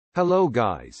Hello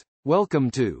guys.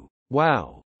 Welcome to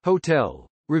Wow Hotel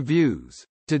Reviews.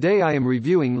 Today I am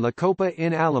reviewing La Copa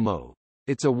Inn Alamo.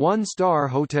 It's a 1-star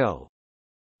hotel.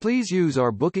 Please use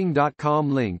our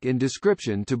booking.com link in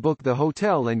description to book the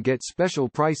hotel and get special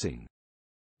pricing.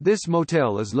 This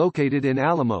motel is located in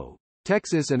Alamo,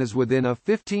 Texas and is within a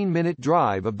 15-minute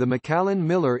drive of the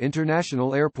McAllen-Miller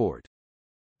International Airport.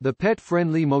 The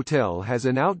pet-friendly motel has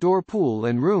an outdoor pool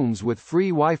and rooms with free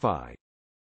Wi-Fi.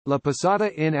 La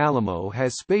Posada Inn Alamo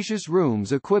has spacious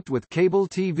rooms equipped with cable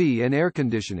TV and air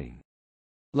conditioning.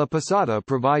 La Posada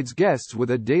provides guests with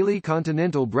a daily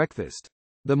continental breakfast.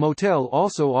 The motel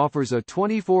also offers a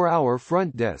 24-hour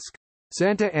front desk.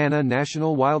 Ana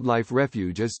National Wildlife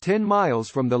Refuge is 10 miles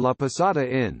from the La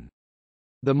Posada Inn.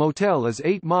 The motel is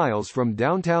 8 miles from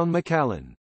downtown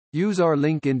McAllen. Use our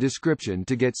link in description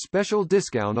to get special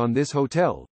discount on this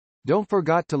hotel. Don't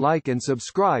forget to like and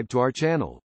subscribe to our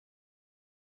channel.